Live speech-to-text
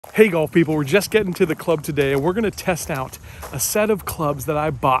Hey golf people, we're just getting to the club today and we're gonna test out a set of clubs that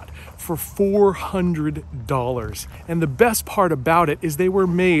I bought for $400. And the best part about it is they were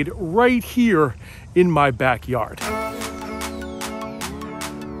made right here in my backyard.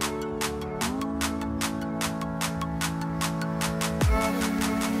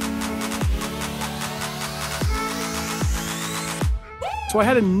 So I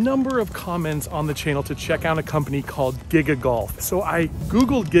had a number of comments on the channel to check out a company called Gigagolf. So I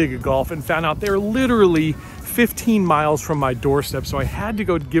Googled Gigagolf and found out they're literally 15 miles from my doorstep. So I had to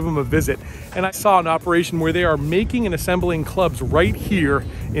go give them a visit. And I saw an operation where they are making and assembling clubs right here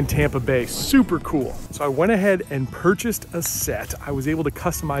in Tampa Bay. Super cool. So I went ahead and purchased a set. I was able to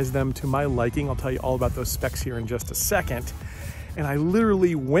customize them to my liking. I'll tell you all about those specs here in just a second. And I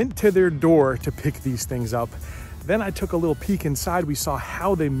literally went to their door to pick these things up. Then I took a little peek inside. We saw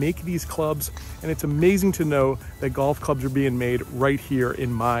how they make these clubs, and it's amazing to know that golf clubs are being made right here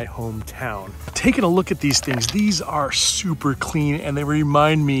in my hometown. Taking a look at these things, these are super clean and they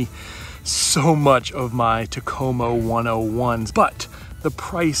remind me so much of my Tacoma 101s, but the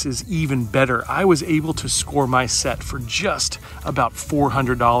price is even better. I was able to score my set for just about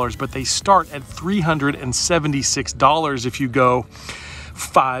 $400, but they start at $376 if you go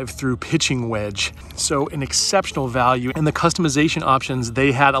 5 through pitching wedge. So an exceptional value, and the customization options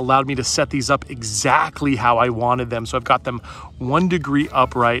they had allowed me to set these up exactly how I wanted them. So I've got them 1 degree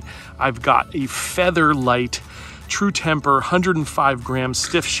upright. I've got a feather light, true temper, 105 gram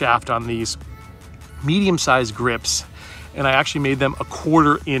stiff shaft on these, medium-sized grips, and I actually made them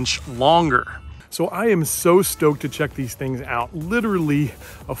 1/4 inch longer. So I am so stoked to check these things out. Literally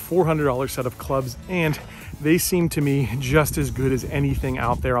a $400 set of clubs, and they seem to me just as good as anything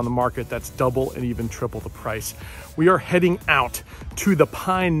out there on the market that's double and even triple the price. We are heading out to the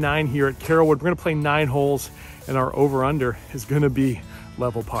Pine 9 here at Carrollwood. We're gonna play 9 holes, and our over-under is gonna be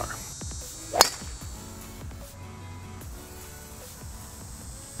level par.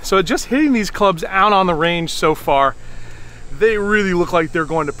 So just hitting these clubs out on the range so far, they really look like they're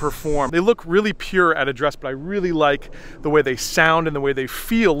going to perform. They look really pure at address, but I really like the way they sound and the way they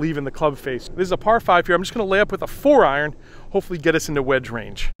feel leaving the club face. This is a par 5 here. I'm just gonna lay up with a 4-iron, hopefully get us into wedge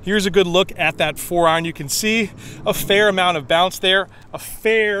range. Here's a good look at that 4-iron. You can see a fair amount of bounce there, a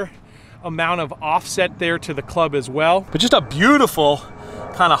fair amount of offset there to the club as well. But just a beautiful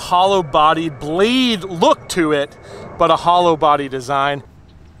kind of hollow bodied blade look to it, but a hollow body design.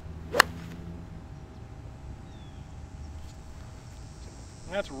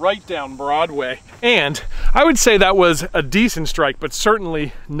 That's right down Broadway. And I would say that was a decent strike, but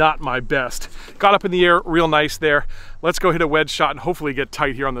certainly not my best. Got up in the air real nice there. Let's go hit a wedge shot and hopefully get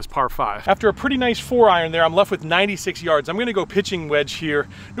tight here on this par 5. After a pretty nice 4-iron there, I'm left with 96 yards. I'm gonna go pitching wedge here.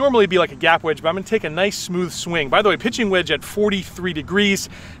 Normally it'd be like a gap wedge, but I'm gonna take a nice smooth swing. By the way, pitching wedge at 43 degrees,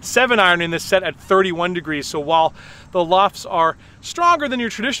 7-iron in this set at 31 degrees. So while the lofts are stronger than your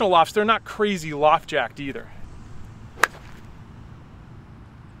traditional lofts, they're not crazy loft jacked either.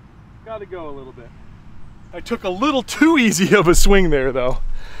 Gotta go a little bit. I took a little too easy of a swing there though,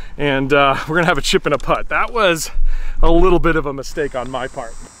 and we're gonna have a chip and a putt. That was a little bit of a mistake on my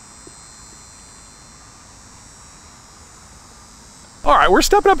part. All right, we're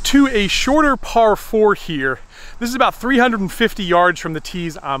stepping up to a shorter par 4 here. This is about 350 yards from the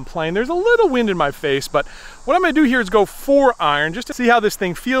tees I'm playing. There's a little wind in my face, but what I'm gonna do here is go 4-iron just to see how this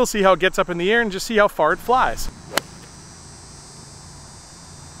thing feels, see how it gets up in the air, and just see how far it flies.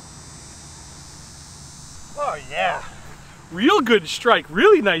 Oh yeah, real good strike,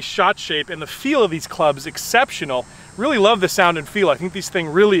 really nice shot shape, and the feel of these clubs exceptional. Really love the sound and feel. I think this thing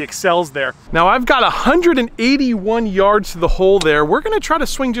really excels there. Now I've got 181 yards to the hole there. We're gonna try to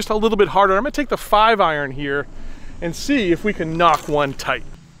swing just a little bit harder. I'm gonna take the 5-iron here and see if we can knock one tight.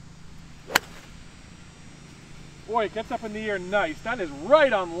 Boy, it gets up in the air nice. That is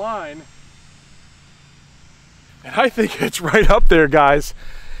right on line. And I think it's right up there, guys.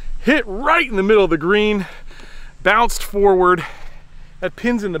 Hit right in the middle of the green. Bounced forward. That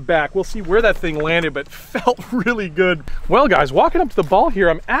pin's in the back. We'll see where that thing landed, but felt really good. Well, guys, walking up to the ball here,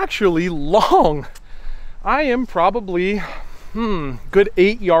 I'm actually long. I am probably, good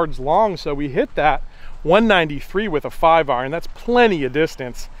 8 yards long. So we hit that 193 with a 5-iron. That's plenty of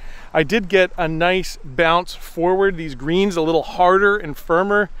distance. I did get a nice bounce forward. These greens a little harder and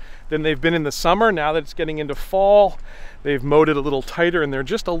firmer than they've been in the summer. Now that it's getting into fall, they've mowed it a little tighter and they're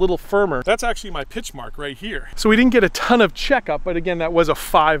just a little firmer. That's actually my pitch mark right here. So we didn't get a ton of checkup, but again, that was a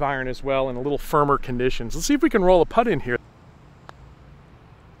 5-iron as well in a little firmer conditions. Let's see if we can roll a putt in here.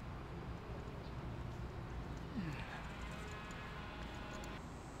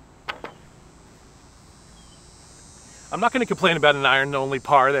 I'm not going to complain about an iron only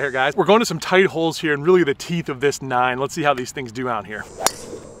par there, guys. We're going to some tight holes here and really the teeth of this 9. Let's see how these things do out here.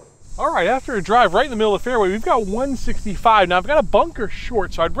 All right, after a drive right in the middle of the fairway, we've got 165. Now I've got a bunker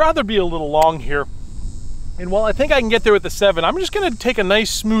short, so I'd rather be a little long here. And while I think I can get there with the 7, I'm just going to take a nice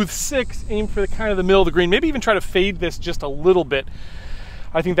smooth 6, aim for the kind of the middle of the green, maybe even try to fade this just a little bit.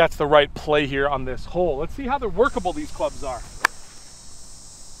 I think that's the right play here on this hole. Let's see how workable these clubs are.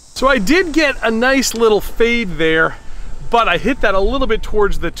 So I did get a nice little fade there, but I hit that a little bit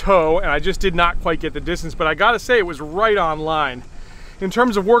towards the toe, and I just did not quite get the distance, but I gotta say it was right on line. In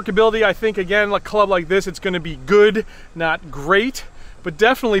terms of workability, I think, again, a club like this, it's gonna be good, not great, but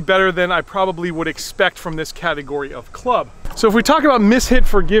definitely better than I probably would expect from this category of club. So if we talk about mishit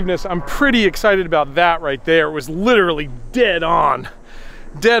forgiveness, I'm pretty excited about that right there. It was literally dead on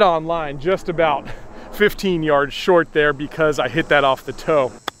line, just about 15 yards short there because I hit that off the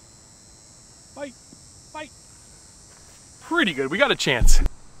toe. Bite, bite. Pretty good, we got a chance.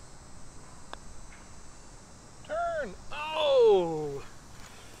 Turn, oh,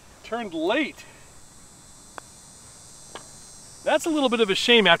 turned late. That's a little bit of a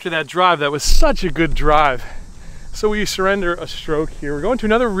shame after that drive. That was such a good drive. So we surrender a stroke here. We're going to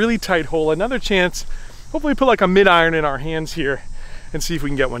another really tight hole, another chance. Hopefully put like a mid iron in our hands here and see if we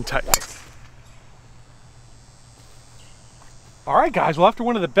can get one tight. All right, guys, well, after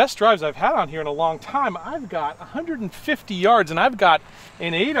one of the best drives I've had on here in a long time, I've got 150 yards and I've got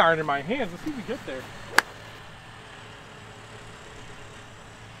an 8 iron in my hands. Let's see if we get there.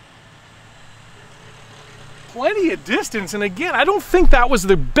 Plenty of distance, and again, I don't think that was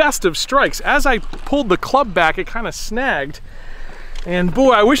the best of strikes. As I pulled the club back, it kind of snagged. And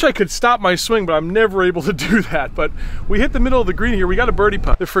boy, I wish I could stop my swing, but I'm never able to do that. But we hit the middle of the green here. We got a birdie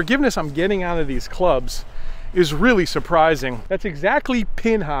putt. The forgiveness I'm getting out of these clubs is really surprising. That's exactly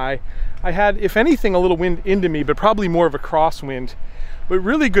pin high. I had, if anything, a little wind into me, but probably more of a crosswind. But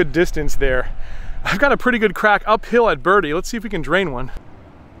really good distance there. I've got a pretty good crack uphill at birdie. Let's see if we can drain one.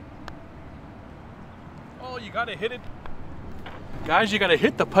 Oh, you gotta hit it. Guys, you gotta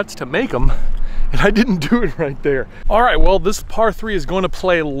hit the putts to make them. And I didn't do it right there. All right, well, this par 3 is going to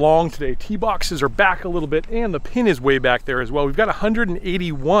play long today. Tee boxes are back a little bit and the pin is way back there as well. We've got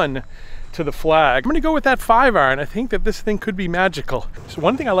 181 to the flag. I'm gonna go with that 5 iron. I think that this thing could be magical. So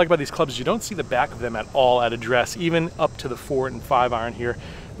one thing I like about these clubs is you don't see the back of them at all at address, even up to the 4 and 5 iron here.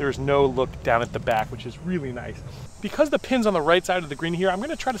 There's no look down at the back, which is really nice. Because the pin's on the right side of the green here, I'm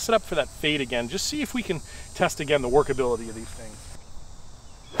gonna try to set up for that fade again, just see if we can test again the workability of these things.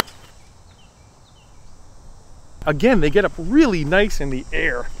 Again, they get up really nice in the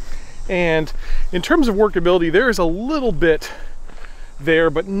air. And in terms of workability, there is a little bit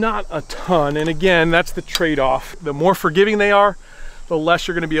there, but not a ton. And again, that's the trade-off. The more forgiving they are, the less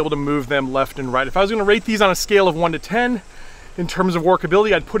you're gonna be able to move them left and right. If I was gonna rate these on a scale of 1 to 10, in terms of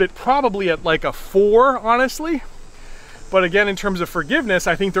workability, I'd put it probably at like a 4, honestly. But again, in terms of forgiveness,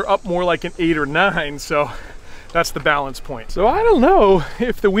 I think they're up more like an 8 or 9. So that's the balance point. So I don't know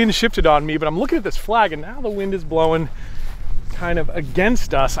if the wind shifted on me, but I'm looking at this flag and now the wind is blowing kind of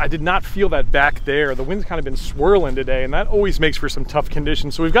against us. I did not feel that back there. The wind's kind of been swirling today, and that always makes for some tough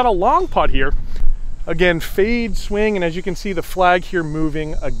conditions. So we've got a long putt here. Again, fade, swing, and as you can see, the flag here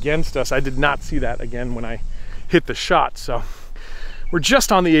moving against us. I did not see that again when I hit the shot. So we're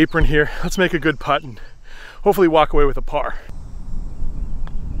just on the apron here. Let's make a good putt and hopefully walk away with a par.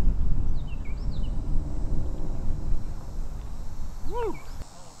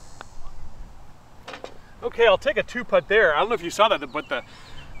 Okay, I'll take a 2-putt there. I don't know if you saw that, but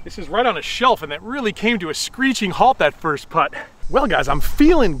this is right on a shelf, and that really came to a screeching halt, that first putt. Well, guys, I'm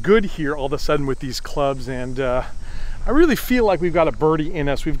feeling good here all of a sudden with these clubs, and I really feel like we've got a birdie in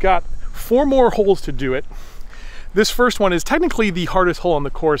us. We've got 4 more holes to do it. This first one is technically the hardest hole on the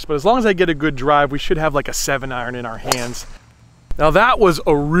course, but as long as I get a good drive, we should have like a 7 iron in our hands. Now that was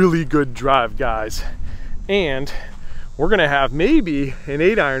a really good drive, guys. And we're gonna have maybe an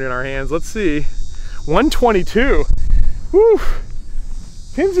 8 iron in our hands. Let's see. 122. Woo!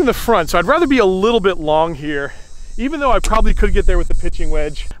 Pin's in the front, so I'd rather be a little bit long here. Even though I probably could get there with the pitching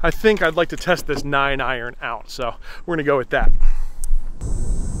wedge, I think I'd like to test this 9 iron out. So we're gonna go with that.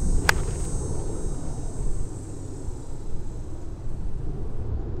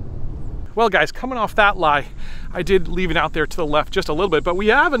 Well, guys, coming off that lie, I did leave it out there to the left just a little bit, but we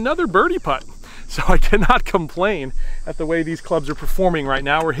have another birdie putt. So I cannot complain at the way these clubs are performing right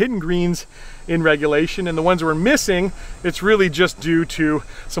now. We're hitting greens in regulation, and the ones we're missing, it's really just due to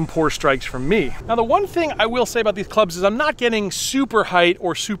some poor strikes from me. Now, the one thing I will say about these clubs is I'm not getting super height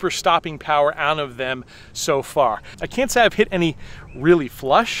or super stopping power out of them so far. I can't say I've hit any really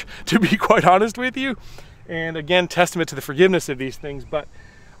flush, to be quite honest with you. And again, testament to the forgiveness of these things. But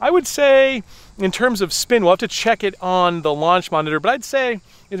I would say in terms of spin, we'll have to check it on the launch monitor, but I'd say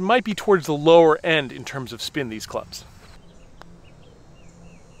it might be towards the lower end in terms of spin, these clubs.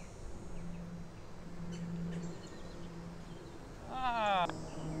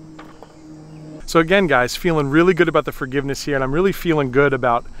 So again, guys, feeling really good about the forgiveness here, and I'm really feeling good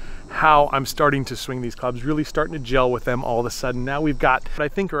about how I'm starting to swing these clubs, really starting to gel with them all of a sudden. Now we've got what I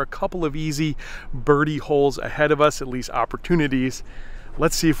think are a couple of easy birdie holes ahead of us, at least opportunities.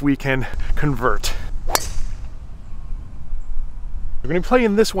 Let's see if we can convert. We're gonna be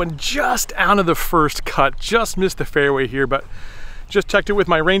playing this one just out of the first cut, just missed the fairway here, but just checked it with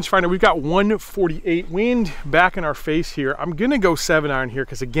my rangefinder. We've got 148 wind back in our face here. I'm gonna go 7-iron here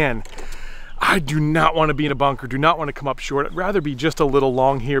because again, I do not want to be in a bunker, do not want to come up short. I'd rather be just a little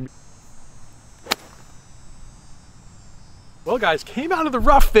long here. Well guys, came out of the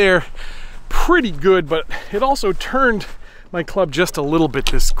rough there pretty good, but it also turned my club just a little bit.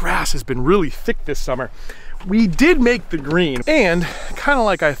 This grass has been really thick this summer. We did make the green, and kind of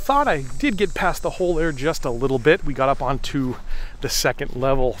like I thought, I did get past the hole there just a little bit. We got up onto the second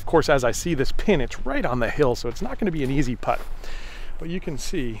level. Of course, as I see this pin, it's right on the hill, so it's not going to be an easy putt. But you can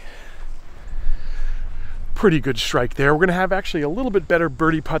see pretty good strike there. We're going to have actually a little bit better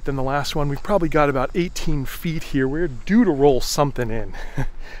birdie putt than the last one. We've probably got about 18 feet here. We're due to roll something in.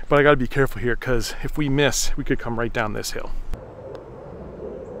 But I got to be careful here because if we miss, we could come right down this hill.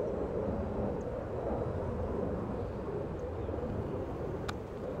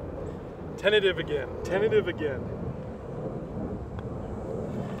 Tentative again, tentative again.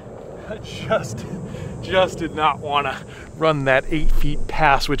 I just did not want to run that 8 feet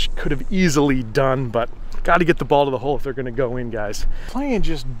pass, which could have easily done, but got to get the ball to the hole if they're going to go in, guys. Playing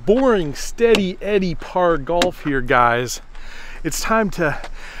just boring, steady Eddie par golf here, guys. It's time to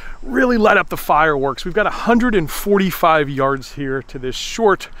really light up the fireworks. We've got 145 yards here to this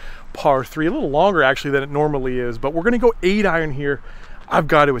short par 3, a little longer actually than it normally is, but we're going to go 8-iron here. I've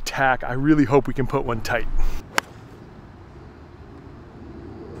got to attack. I really hope we can put one tight.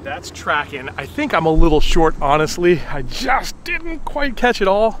 That's tracking. I think I'm a little short, honestly. I just didn't quite catch it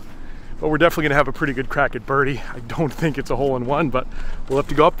all. But we're definitely gonna have a pretty good crack at birdie. I don't think it's a hole-in-one, but we'll have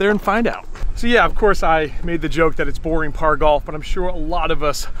to go up there and find out. So yeah, of course I made the joke that it's boring par golf, but I'm sure a lot of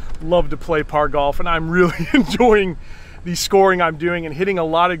us love to play par golf, and I'm really enjoying the scoring I'm doing and hitting a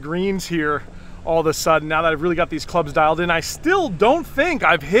lot of greens here all of a sudden. Now that I've really got these clubs dialed in, I still don't think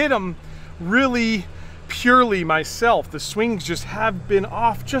I've hit them really purely myself. The swings just have been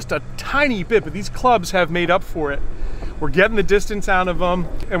off just a tiny bit, but these clubs have made up for it. We're getting the distance out of them,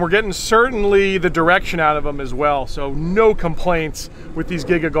 and we're getting certainly the direction out of them as well. So no complaints with these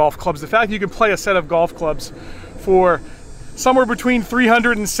gigagolf clubs. The fact that you can play a set of golf clubs for somewhere between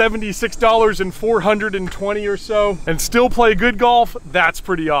 $376 and $420 or so and still play good golf, that's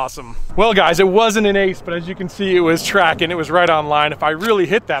pretty awesome. Well guys, it wasn't an ace, but as you can see, it was tracking. It was right on line. If I really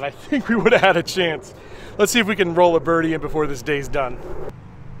hit that, I think we would have had a chance. Let's see if we can roll a birdie in before this day's done.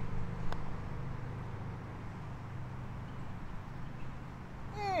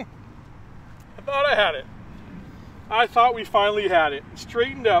 I thought I had it. I thought we finally had it.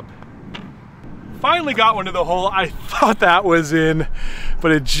 Straightened up. Finally got one to the hole. I thought that was in,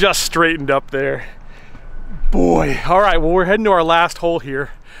 but it just straightened up there. Boy. All right, well, we're heading to our last hole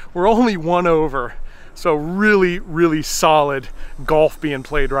here. We're only one over, so really, really solid golf being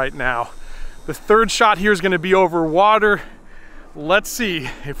played right now. The third shot here is going to be over water. Let's see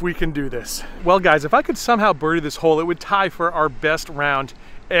if we can do this. Well, guys, if I could somehow birdie this hole, it would tie for our best round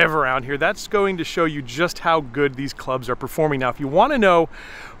ever around here. That's going to show you just how good these clubs are performing. Now, if you want to know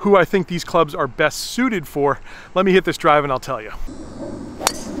who I think these clubs are best suited for, let me hit this drive and I'll tell you.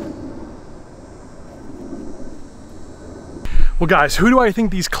 Well guys, who do I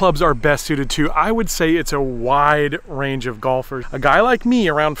think these clubs are best suited to? I would say it's a wide range of golfers. A guy like me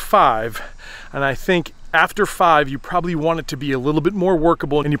around 5, and I think after 5, you probably want it to be a little bit more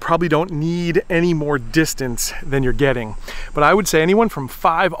workable, and you probably don't need any more distance than you're getting. But I would say anyone from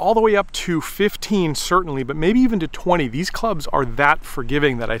 5 all the way up to 15 certainly, but maybe even to 20. These clubs are that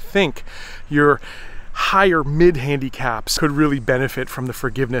forgiving that I think your higher mid handicaps could really benefit from the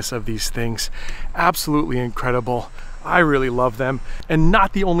forgiveness of these things. Absolutely incredible. I really love them, and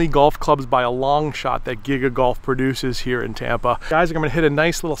not the only golf clubs by a long shot that gigagolf produces here in Tampa. Guys, I'm gonna hit a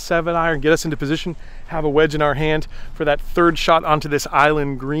nice little 7-iron, get us into position, have a wedge in our hand for that third shot onto this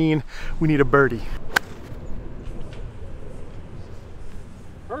island green. We need a birdie.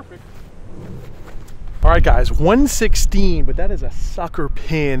 Perfect. All right, guys, 116, but that is a sucker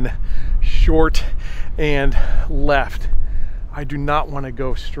pin, short and left. I do not want to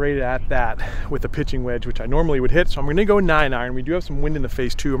go straight at that with a pitching wedge, which I normally would hit. So I'm going to go 9-iron. We do have some wind in the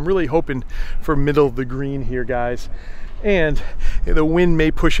face too. I'm really hoping for middle of the green here, guys. And the wind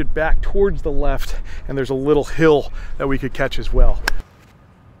may push it back towards the left, and there's a little hill that we could catch as well.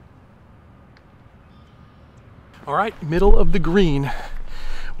 All right, middle of the green.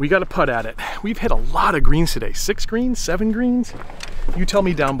 We got to putt at it. We've hit a lot of greens today. 6 greens, 7 greens? You tell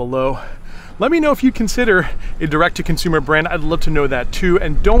me down below. Let me know if you consider a direct-to-consumer brand. I'd love to know that too.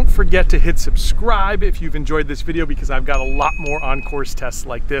 And don't forget to hit subscribe if you've enjoyed this video, because I've got a lot more on-course tests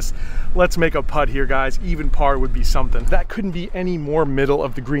like this. Let's make a putt here, guys. Even par would be something. That couldn't be any more middle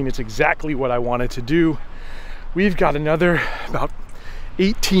of the green. It's exactly what I wanted to do. We've got another about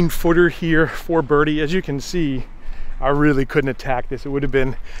 18-footer here for birdie. As you can see, I really couldn't attack this. It would have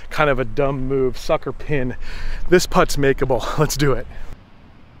been kind of a dumb move. Sucker pin. This putt's makeable. Let's do it.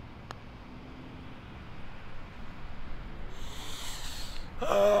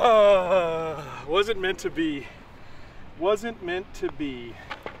 Wasn't meant to be. Wasn't meant to be.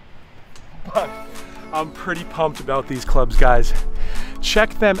 But I'm pretty pumped about these clubs, guys.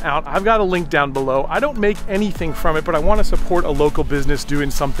 Check them out. I've got a link down below. I don't make anything from it, but I want to support a local business doing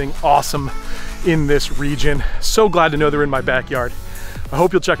something awesome in this region. So glad to know they're in my backyard. I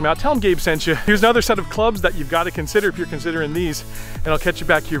hope you'll check them out. Tell them Gabe sent you. Here's another set of clubs that you've got to consider if you're considering these. And I'll catch you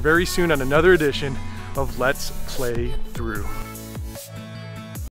back here very soon on another edition of Let's Play Through.